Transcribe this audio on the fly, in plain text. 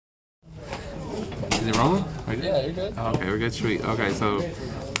it rolling? Yeah, you're good. Okay, we're good. Sweet. Okay, so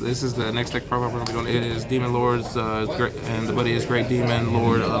this is the next deck profile we're going to be doing. It is Demon Lords, and the buddy is Great Demon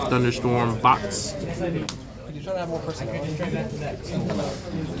Lord of Thunderstorm Batzz.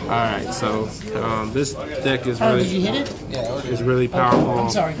 Alright, so this deck is really, did you hit it? is really powerful. I'm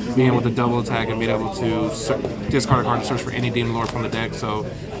sorry. Being able to double attack and being able to discard a card to search for any Demon Lord from the deck. So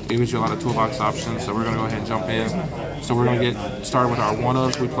it gives you a lot of toolbox options. So we're going to go ahead and jump in. So we're going to get started with our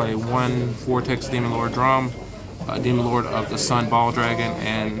one-ofs. We play one Vortex Demon Lord Drum, a Demon Lord of the Sun Ball Dragon,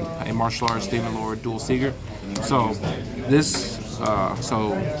 and a Martial Arts Demon Lord Dual Seeger. So this, so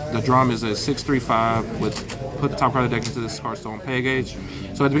the drum is a 6/3/5 with put the top card of the deck into this card still on pay gauge.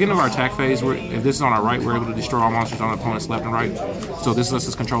 So at the beginning of our attack phase, if this is on our right, we're able to destroy all monsters on the opponent's left and right. So this lets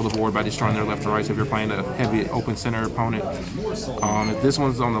us control the board by destroying their left and right. So if you're playing a heavy open center opponent, if this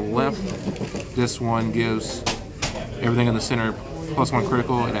one's on the left, this one gives everything in the center +1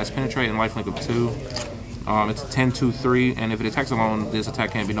 critical. It has penetrate and lifelink of 2. It's a 10/2/3, and if it attacks alone, this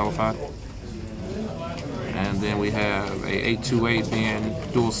attack can't be nullified. And then we have a 8/2/8 being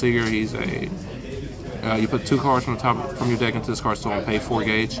Dual Seeger. He's a you put 2 cards from the top from your deck into this card still on pay 4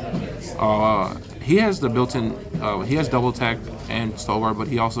 gauge. He has the built-in he has double attack and Solar, but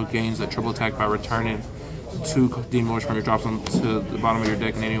he also gains a triple attack by returning 2 Demon Lords from your drops to the bottom of your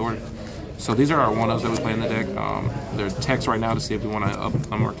deck in any order. So these are our one-ofs that we play in the deck. They're techs right now to see if we want to up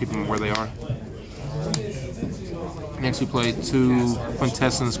them or keep them where they are. Next we play 2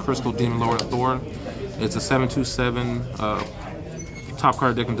 Quintessence Crystal Demon Lord Thor. It's a 7/2/7 top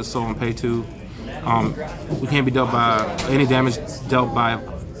card deck into soul and pay 2. We can't be dealt by any damage dealt by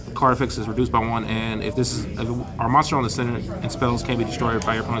card effects is reduced by 1, and if our monster on the center and spells can't be destroyed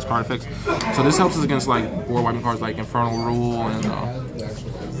by your opponent's card effects. So this helps us against like board wiping cards like Infernal Rule and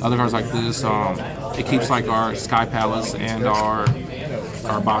other cards like this. It keeps like our Sky Palace and our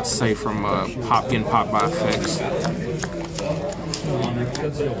bots safe from getting popped by effects.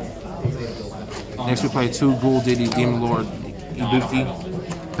 Next we play 2 Ghoul Diddy Demon Lord Ibuki.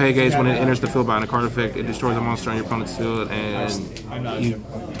 Pay gauge, when it enters the field by a card effect, it destroys a monster on your opponent's field, and you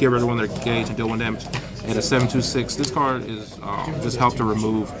get rid of one of their gauge and deal 1 damage. And a 7/2/6. This card is just help to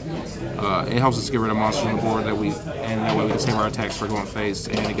remove. It helps us get rid of monsters on the board and that way we can save our attacks for going face,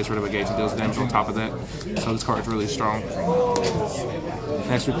 and it gets rid of a gauge and deals damage on top of that. So this card is really strong.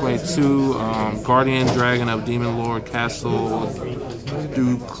 Next we play 2 Guardian Dragon of Demon Lord Castle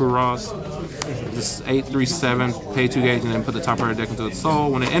Dukuros. This is 8/3/7, pay 2 gauge, and then put the top card of the deck into its soul.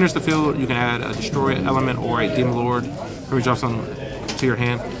 When it enters the field, you can add a destroy element or a Demon Lord from your drop zone to your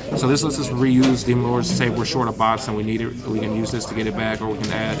hand. So this lets us reuse Demon Lords. Say we're short of bots and we need it, we can use this to get it back, or we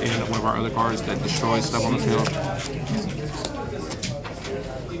can add in one of our other cards that destroys stuff on the field.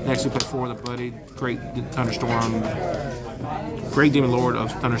 Next we play 4 the buddy, Great Demon Lord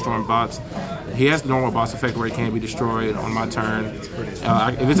of Thunderstorm Bots. He has the normal boss effect where it can't be destroyed on my turn.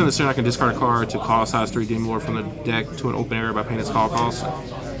 If it's in the center, I can discard a card to call size 3 Demon Lord from the deck to an open area by paying its call cost,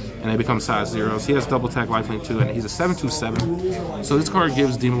 and they become size 0s. He has double attack, lifelink 2, and he's a 7/2/7. So this card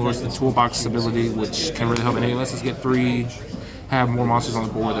gives Demon Lords the toolbox ability, which can really help. And it lets us get have more monsters on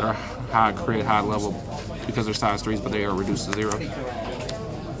the board that are high crit, high level because they're size 3s, but they are reduced to 0.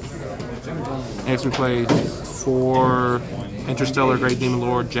 Next we play 4 Interstellar Great Demon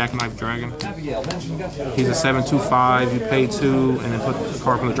Lord Jackknife Dragon. He's a 7/2/5. You pay 2 and then put the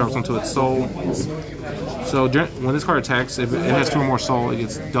card from the drops onto its soul. So when this card attacks, if it has 2 or more soul, it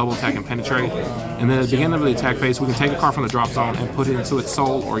gets double attack and penetrate. And then at the beginning of the attack phase, we can take a card from the drop zone and put it into its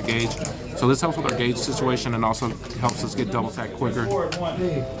soul or gauge. So this helps with our gauge situation and also helps us get double attack quicker.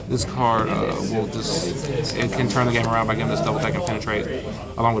 This card it can turn the game around by giving us double attack and penetrate,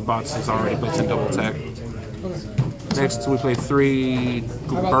 along with bots is already built in double attack. Next we play 3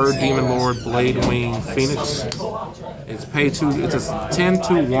 Bird Demon Lord Blade Wing Phoenix. It's pay 2. It's a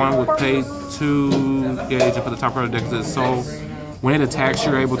 10/2/1 with pay 2 gauge and put the top card of the deck to its soul. When it attacks,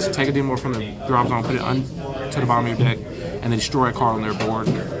 you're able to take a Demon Lord from the drop zone, put it to the bottom of your deck, and then destroy a card on their board.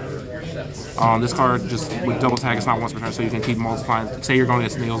 This card just with double attack, it's not once per turn, so you can keep multiplying. Say you're going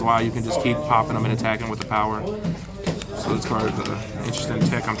against Neil's Wild, you can just keep popping them and attacking with the power. So this card is an interesting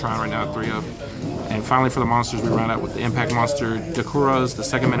tech I'm trying right now, 3 of. And finally for the monsters, we round out with the impact monster Dakuras, the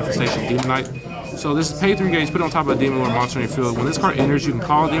second manifestation Demon Knight. So this is pay 3 gauge, put it on top of a Demon Lord monster in your field. When this card enters, you can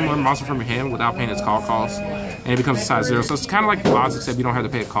call a Demon Lord monster from your hand without paying its call cost, and it becomes a size 0. So it's kind of like Batzz, except you don't have to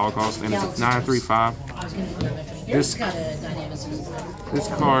pay a call cost, and it's a 9/3/5. This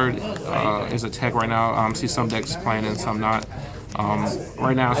card is a tech right now. See some decks playing and some not.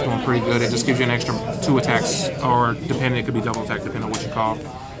 Right now it's doing pretty good. It just gives you an extra 2 attacks, or depending, it could be double attack depending on what you call.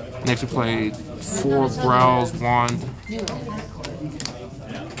 Next we play 4 Growl's Wand.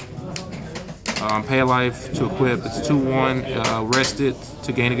 Pay a life to equip. It's 2/1. Rest it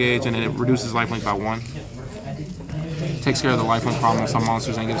to gain a gauge, and then it reduces lifelink by 1. Takes care of the lifelink problem on some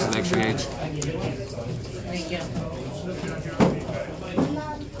monsters and gives us the extra gauge.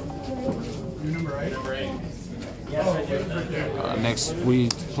 Next, we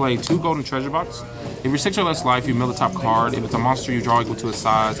play 2 golden treasure box. If you're 6 or less life, you mill the top card. If it's a monster, you draw equal to its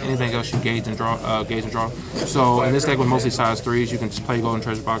size. Anything else, you gauge and draw. So in this deck with mostly size 3s, you can just play golden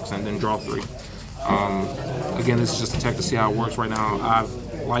treasure box and then draw 3. Again, this is just a tech to see how it works right now. I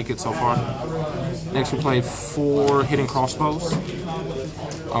like it so far. Next, we play 4 hidden crossbows.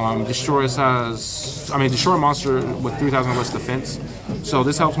 Destroy a monster with 3,000 or less defense. So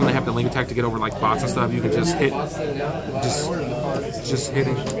this helps when they have the link attack to get over like bots and stuff. You can just hit,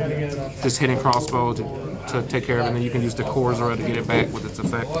 hitting crossbow to take care of it, and then you can use the core Zora to get it back with its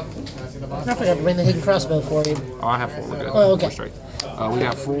effect. I forgot to bring the hidden crossbow for you. Oh, I have 4. We're good. Oh, okay. 4 straight. We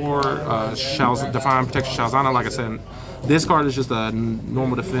got 4 Define Protection Shalzana. Like I said, this card is just a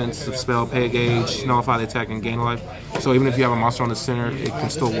normal defensive spell. Pay a gauge, nullify the attack, and gain life. So even if you have a monster on the center, it can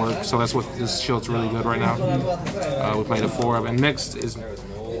still work. So that's what this shield's really good right now. We played a 4 of. And next is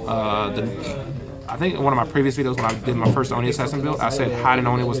I think in one of my previous videos when I did my first Oni Assassin build, I said Hide and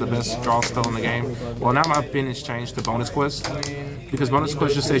Oni was the best draw spell in the game. Well, now my opinion's changed to Bonus Quest, because Bonus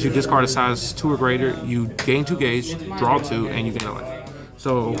Quest just says you discard a size 2 or greater, you gain 2 gauge, draw 2, and you gain a life.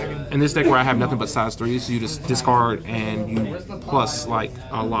 So in this deck where I have nothing but size 3s, you just discard and you plus like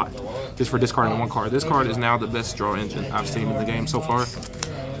a lot just for discarding 1 card. This card is now the best draw engine I've seen in the game so far,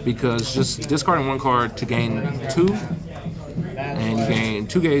 because just discarding 1 card to gain 2, and you gain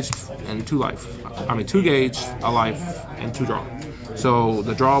 2 gauge and 2 life. 2 gauge, a life, and 2 draw. So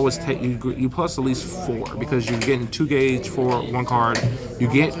the draw was you plus at least 4, because you're getting 2 gauge for 1 card. You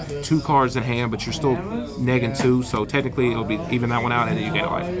get 2 cards in hand, but you're still negging 2. So technically it'll be even that one out, and then you gain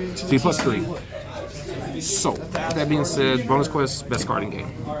a life. So you plus 3. So that being said, Bonus Quest, best card in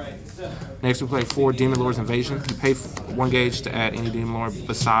game. Next we play 4 Demon Lord's Invasion. You pay 1 gauge to add any Demon Lord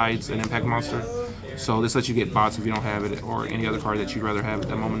besides an impact monster. So this lets you get bots if you don't have it, or any other card that you'd rather have at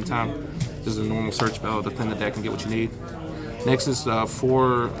that moment in time. This is a normal search spell to thin the deck and get what you need. Next is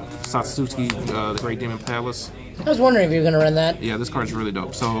 4 Satsuki, the Great Demon Palace. I was wondering if you were going to run that. Yeah, this card's really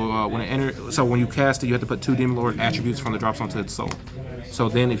dope. So when you cast it, you have to put 2 Demon Lord attributes from the drops onto its soul. So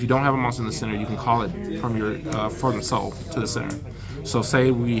then, if you don't have a monster in the center, you can call it from your from the soul to the center. So say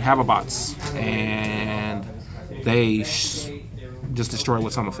we have a bots and they just destroy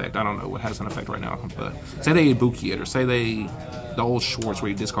with some effect. I don't know what has an effect right now, but say they Ibuki it, or say the old Schwartz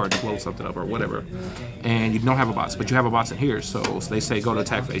where you discard to blow something up or whatever, and you don't have a bots, but you have a bots in here. So they say go to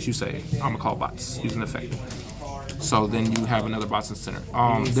attack phase. You say I'm gonna call bots using effect. So then you have another bots in the center.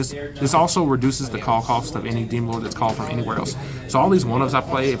 This also reduces the call cost of any Demon Lord that's called from anywhere else. So all these 1-ofs I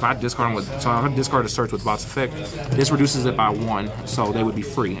play, if I discard them if I discard a search with bots effect, this reduces it by 1, so they would be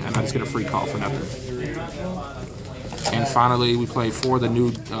free, and I just get a free call for nothing. And finally, we play 4 the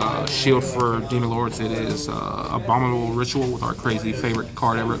new shield for Demon Lords. It is Abominable Ritual with our crazy favorite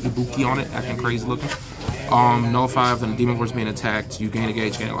card ever, Ibuki on it, acting crazy looking. Nullify if the Demon Lord's being attacked, you gain a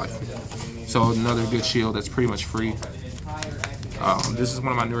gauge, gain a life. So another good shield that's pretty much free. This is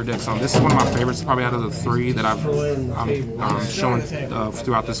one of my newer decks. This is one of my favorites, probably out of the 3 that I'm showing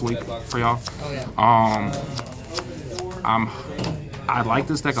throughout this week for y'all. I like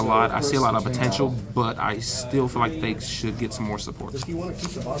this deck a lot. I see a lot of potential, but I still feel like they should get some more support.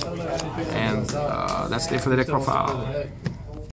 And that's it for the deck profile.